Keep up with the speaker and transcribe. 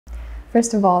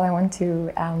First of all, I want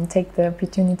to take the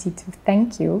opportunity to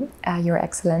thank you, Your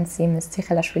Excellency, Ms.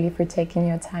 Tsikhelashvili, for taking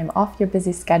your time off your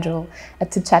busy schedule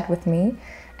to chat with me.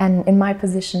 And in my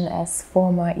position as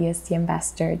former EST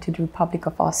Ambassador to the Republic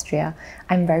of Austria,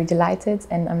 I'm very delighted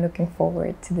and I'm looking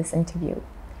forward to this interview.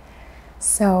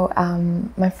 So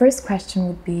my first question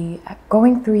would be,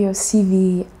 going through your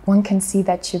CV, one can see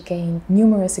that you gained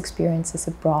numerous experiences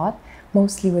abroad,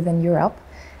 mostly within Europe.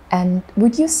 And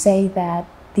would you say that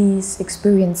these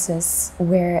experiences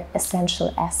were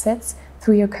essential assets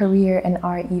through your career and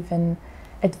are even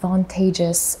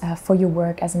advantageous for your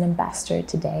work as an ambassador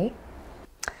today?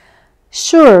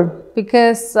 Sure,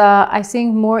 because I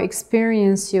think more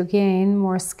experience you gain,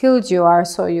 more skilled you are,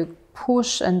 so you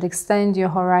push and extend your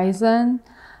horizon,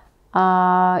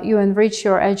 you enrich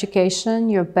your education,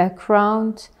 your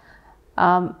background,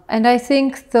 and I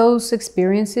think those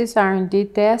experiences are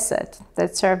indeed the asset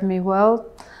that served me well.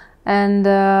 And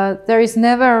there is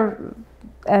never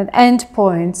an end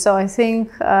point. So I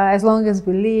think as long as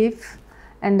we live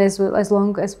and as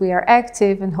long as we are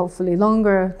active, and hopefully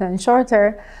longer than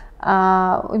shorter,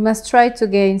 we must try to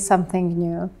gain something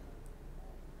new.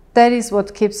 That is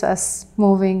what keeps us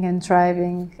moving and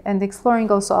driving and exploring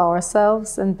also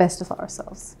ourselves and best of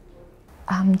ourselves.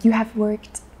 You have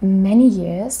worked many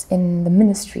years in the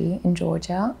ministry in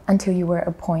Georgia until you were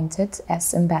appointed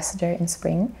as ambassador in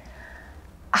spring.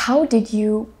 How did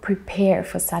you prepare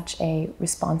for such a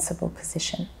responsible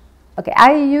position? Okay,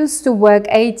 I used to work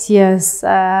 8 years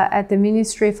at the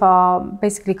Ministry for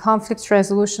basically conflict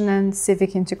resolution and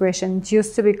civic integration. It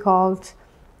used to be called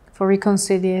for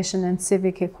reconciliation and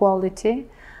civic equality.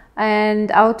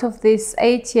 And out of these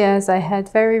 8 years, I had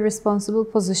very responsible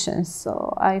positions.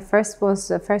 So I first was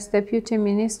the first deputy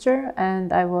minister,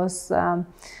 and I was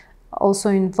also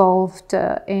involved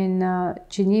in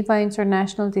Geneva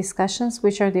international discussions,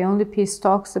 which are the only peace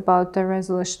talks about the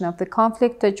resolution of the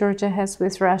conflict that Georgia has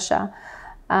with Russia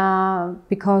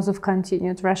because of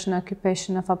continued Russian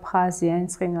occupation of Abkhazia and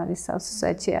Srinaly South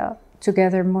Ossetia,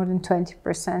 together more than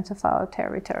 20% of our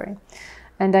territory.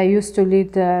 And I used to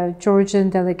lead the Georgian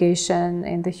delegation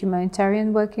in the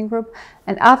humanitarian working group.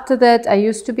 And after that, I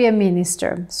used to be a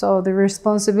minister. So the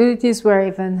responsibilities were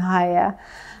even higher.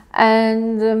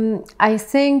 And I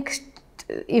think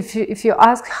if you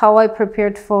ask how I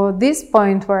prepared for this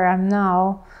point where I'm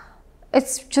now,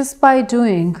 it's just by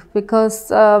doing,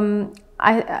 because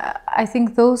I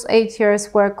think those 8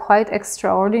 years were quite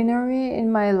extraordinary in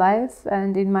my life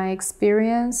and in my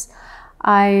experience.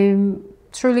 I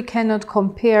truly cannot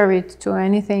compare it to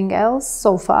anything else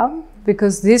so far,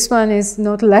 because this one is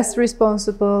not less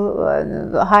responsible,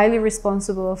 highly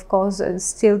responsible, of course, and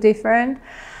still different.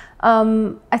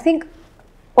 I think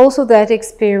also that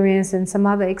experience and some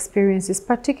other experiences,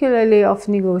 particularly of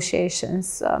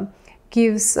negotiations,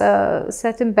 gives a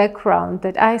certain background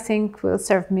that I think will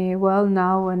serve me well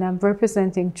now when I'm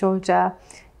representing Georgia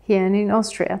here and in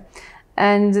Austria.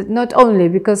 And not only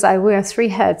because I wear 3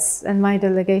 hats and my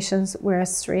delegations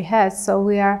wears 3 hats, so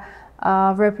we are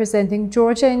representing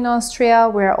Georgia in Austria,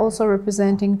 we are also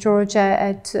representing Georgia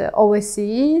at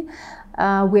OSCE.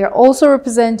 We are also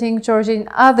representing Georgia in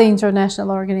other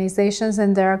international organizations,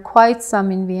 and there are quite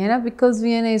some in Vienna, because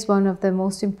Vienna is one of the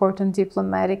most important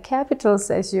diplomatic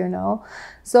capitals, as you know.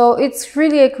 So it's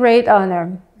really a great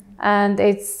honor, and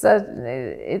it's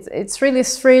really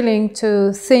thrilling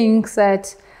to think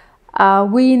that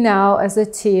we now as a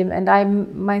team, and I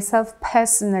myself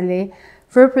personally,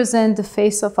 represent the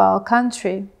face of our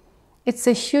country. It's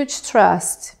a huge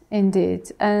trust.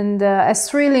 Indeed, and as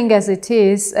thrilling as it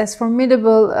is, as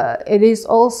formidable it is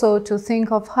also to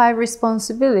think of high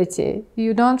responsibility.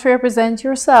 You don't represent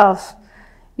yourself,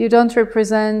 you don't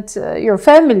represent your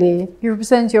family, you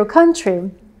represent your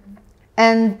country.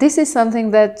 And this is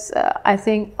something that I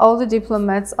think all the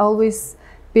diplomats always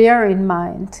bear in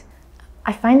mind.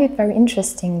 I find it very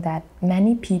interesting that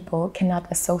many people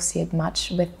cannot associate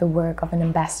much with the work of an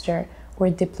ambassador or a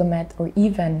diplomat, or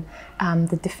even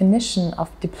the definition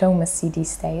of diplomacy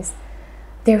these days.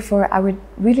 Therefore, I would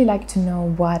really like to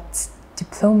know what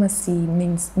diplomacy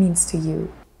means to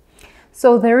you.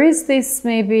 So there is this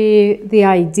maybe the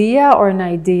idea or an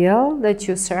ideal that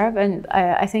you serve, and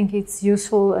I think it's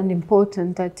useful and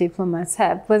important that diplomats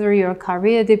have, whether you're a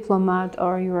career diplomat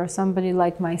or you are somebody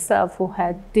like myself who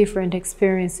had different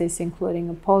experiences,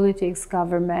 including politics,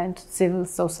 government, civil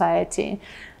society.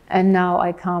 And now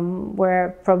I come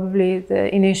where probably the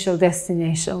initial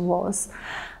destination was.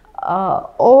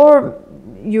 Or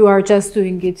you are just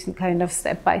doing it kind of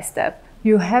step by step.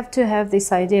 You have to have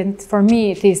this idea, and for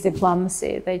me it is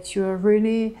diplomacy, that you are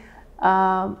really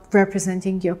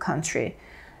representing your country.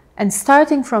 And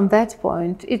starting from that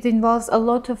point, it involves a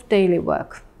lot of daily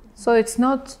work. So it's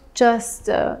not just,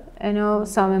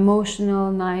 some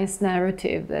emotional, nice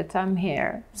narrative that I'm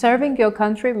here. Serving your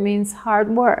country means hard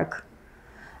work.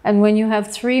 And when you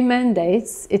have 3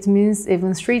 mandates, it means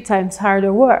even 3 times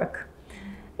harder work.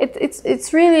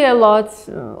 It's really a lot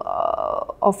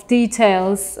of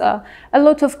details, a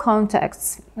lot of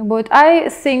context. What I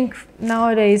think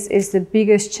nowadays is the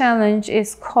biggest challenge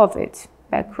is COVID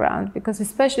background, because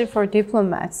especially for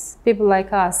diplomats, people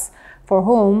like us, for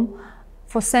whom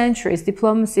for centuries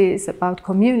diplomacy is about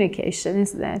communication,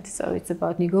 isn't it? So it's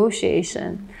about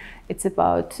negotiation, it's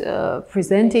about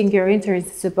presenting your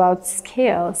interests, it's about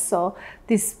scale. So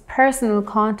this personal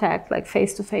contact, like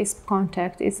face-to-face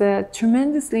contact, is a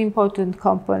tremendously important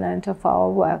component of our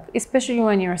work, especially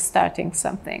when you're starting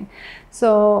something.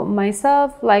 So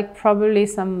myself, like probably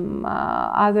some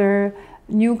other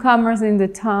newcomers in the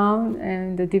town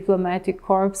and the diplomatic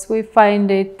corps, we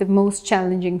find it the most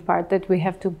challenging part, that we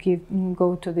have to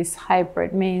go to these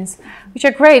hybrid means, which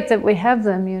are great that we have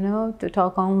them, to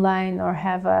talk online or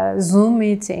have a Zoom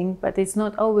meeting, but it's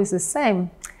not always the same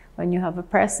when you have a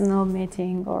personal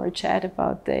meeting or a chat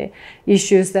about the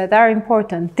issues that are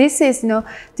important. This is,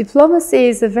 diplomacy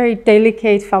is a very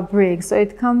delicate fabric, so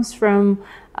it comes from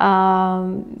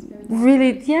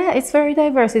it's very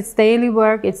diverse. It's daily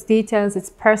work, it's details, it's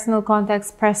personal contacts,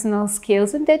 personal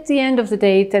skills, and at the end of the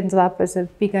day it ends up as a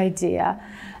big idea.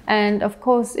 And of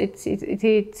course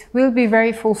it will be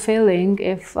very fulfilling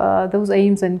if those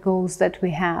aims and goals that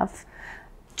we have,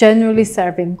 generally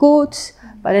serving good,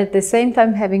 but at the same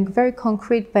time having very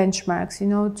concrete benchmarks,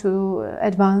 to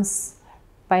advance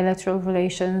bilateral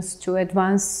relations, to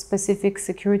advance specific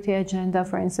security agenda,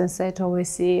 for instance, at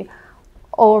OSCE,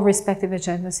 or respective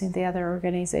agendas in the other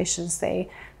organizations they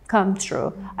come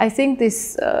through. I think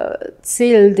this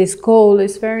this goal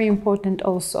is very important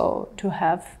also to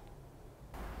have.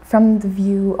 From the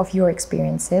view of your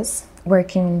experiences,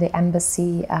 working in the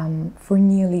embassy for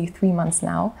nearly 3 months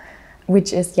now,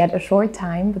 which is yet a short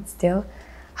time, but still,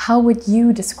 how would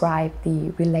you describe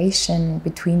the relation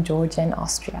between Georgia and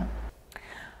Austria?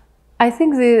 I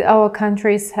think our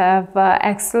countries have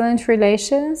excellent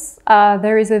relations.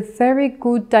 There is a very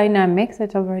good dynamic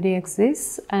that already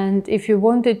exists, and if you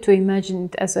wanted to imagine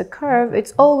it as a curve,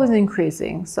 it's always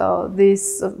increasing. So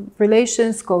these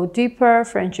relations go deeper,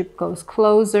 friendship goes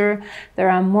closer,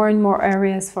 there are more and more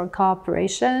areas for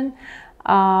cooperation.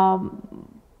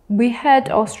 We had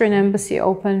Austrian embassy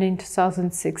opened in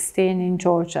 2016 in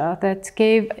Georgia. That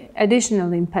gave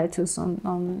additional impetus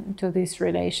to these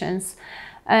relations.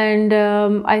 And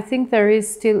I think there is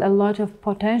still a lot of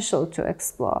potential to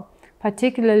explore.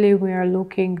 Particularly, we are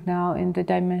looking now in the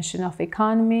dimension of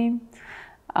economy,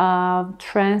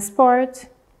 transport,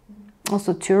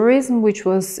 also tourism, which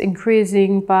was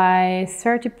increasing by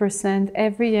 30%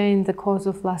 every year in the course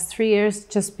of last 3 years,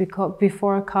 just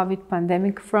before COVID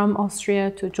pandemic, from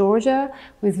Austria to Georgia.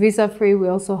 With visa-free, we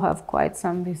also have quite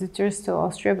some visitors to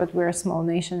Austria, but we're a small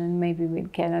nation and maybe we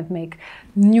cannot make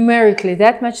numerically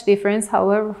that much difference.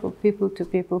 However, for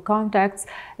people-to-people contacts,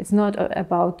 it's not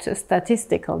about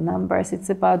statistical numbers, it's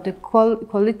about the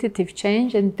qualitative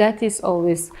change, and that is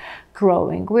always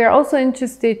growing. We are also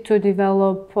interested to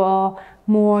develop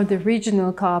more the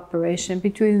regional cooperation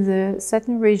between the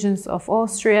certain regions of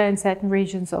Austria and certain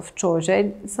regions of Georgia.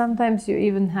 And sometimes you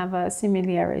even have a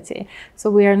similarity.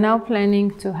 So we are now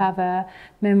planning to have a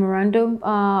memorandum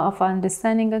of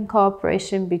understanding and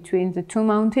cooperation between the 2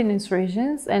 mountainous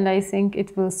regions, and I think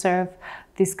it will serve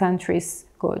these countries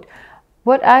good.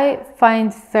 What I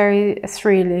find very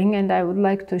thrilling, and I would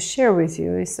like to share with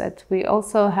you, is that we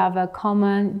also have a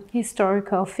common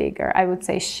historical figure, I would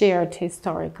say shared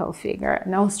historical figure,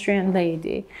 an Austrian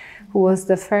lady who was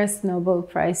the first Nobel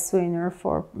Prize winner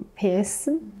for peace,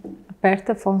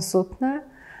 Berta von Suttner.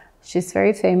 She's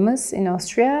very famous in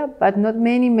Austria, but not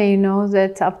many may know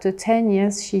that up to 10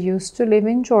 years she used to live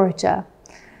in Georgia.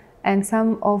 And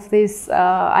some of these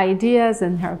ideas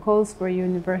and her calls for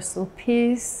universal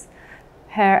peace,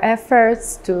 her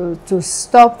efforts to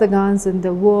stop the guns and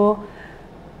the war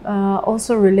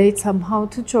also relate somehow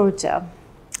to Georgia.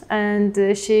 And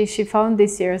she found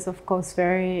these years, of course,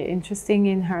 very interesting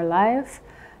in her life.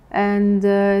 And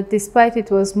despite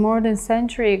it was more than a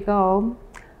century ago,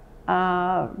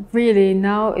 really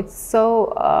now it's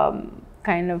so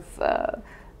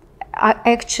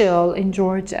actual in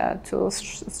Georgia to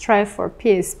strive for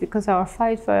peace, because our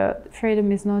fight for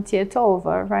freedom is not yet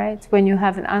over, right? When you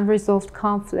have an unresolved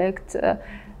conflict,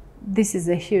 this is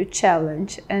a huge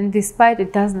challenge. And despite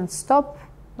it does not stop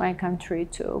my country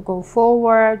to go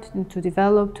forward and to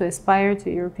develop, to aspire to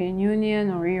European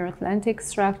Union or Euro-Atlantic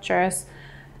structures,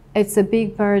 it's a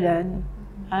big burden,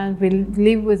 and we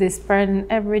live with this burden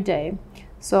every day.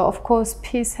 So of course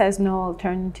peace has no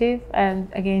alternative, and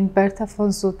again Bertha von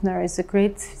Suttner is a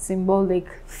great symbolic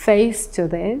face to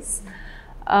this,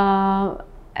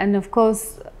 and of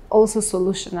course also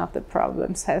solution of the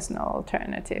problems has no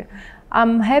alternative.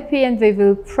 I'm happy, and we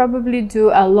will probably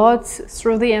do a lot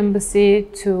through the embassy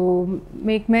to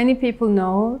make many people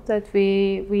know that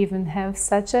we even have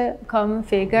such a common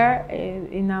figure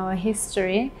in our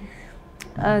history.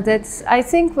 That I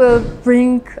think will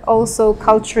bring also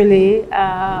culturally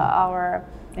our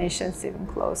nations even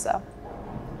closer.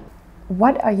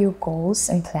 What are your goals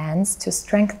and plans to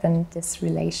strengthen this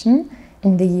relation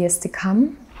in the years to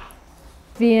come?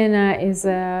 Vienna is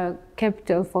a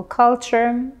capital for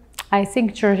culture. I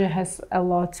think Georgia has a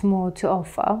lot more to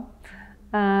offer.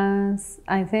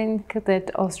 I think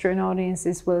that Austrian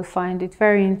audiences will find it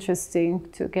very interesting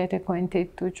to get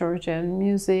acquainted to Georgian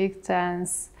music,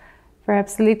 dance,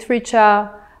 perhaps literature,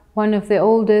 one of the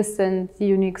oldest and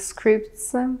unique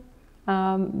scripts.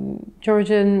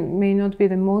 Georgian may not be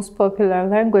the most popular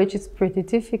language, it's pretty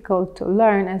difficult to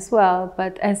learn as well,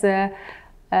 but as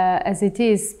it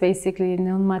is basically a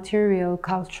non-material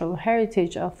cultural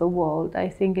heritage of the world, I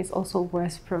think it's also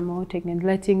worth promoting and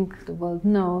letting the world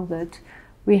know that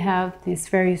we have this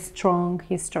very strong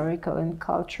historical and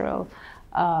cultural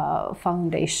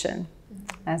foundation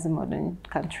as a modern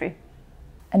country.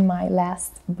 And my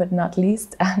last but not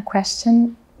least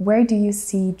question, where do you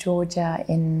see Georgia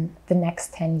in the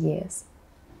next 10 years?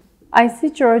 I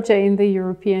see Georgia in the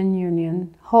European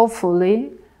Union,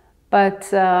 hopefully,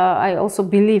 but I also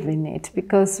believe in it,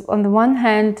 because on the one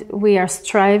hand we are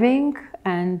striving,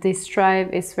 and this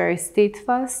strive is very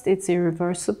steadfast, it's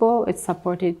irreversible, it's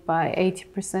supported by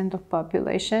 80% of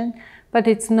population, but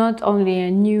it's not only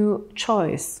a new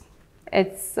choice,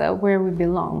 it's where we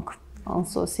belong.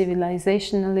 Also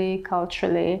civilizationally,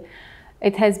 culturally.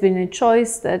 It has been a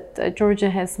choice that Georgia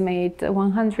has made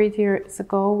 100 years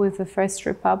ago with the First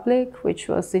Republic, which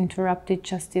was interrupted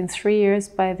just in 3 years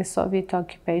by the Soviet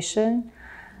occupation.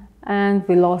 And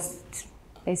we lost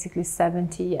basically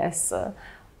 70 years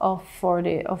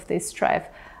of this strife.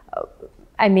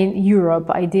 I mean, Europe,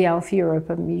 idea of Europe,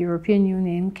 the European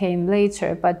Union came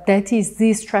later, but that is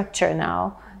the structure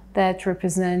now that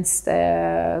represents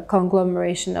the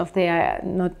conglomeration of their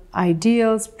not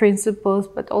ideals, principles,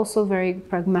 but also very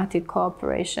pragmatic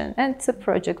cooperation. And it's a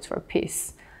project for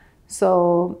peace.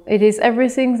 So it is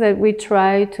everything that we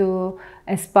try to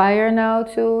aspire now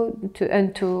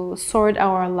to sort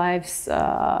our lives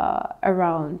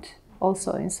around,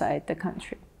 also inside the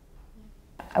country.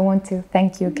 I want to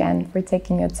thank you again for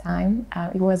taking your time.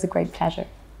 It was a great pleasure.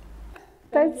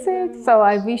 That's it. So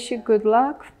I wish you good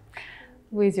luck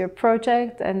with your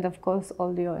project and of course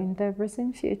all your endeavors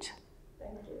in future.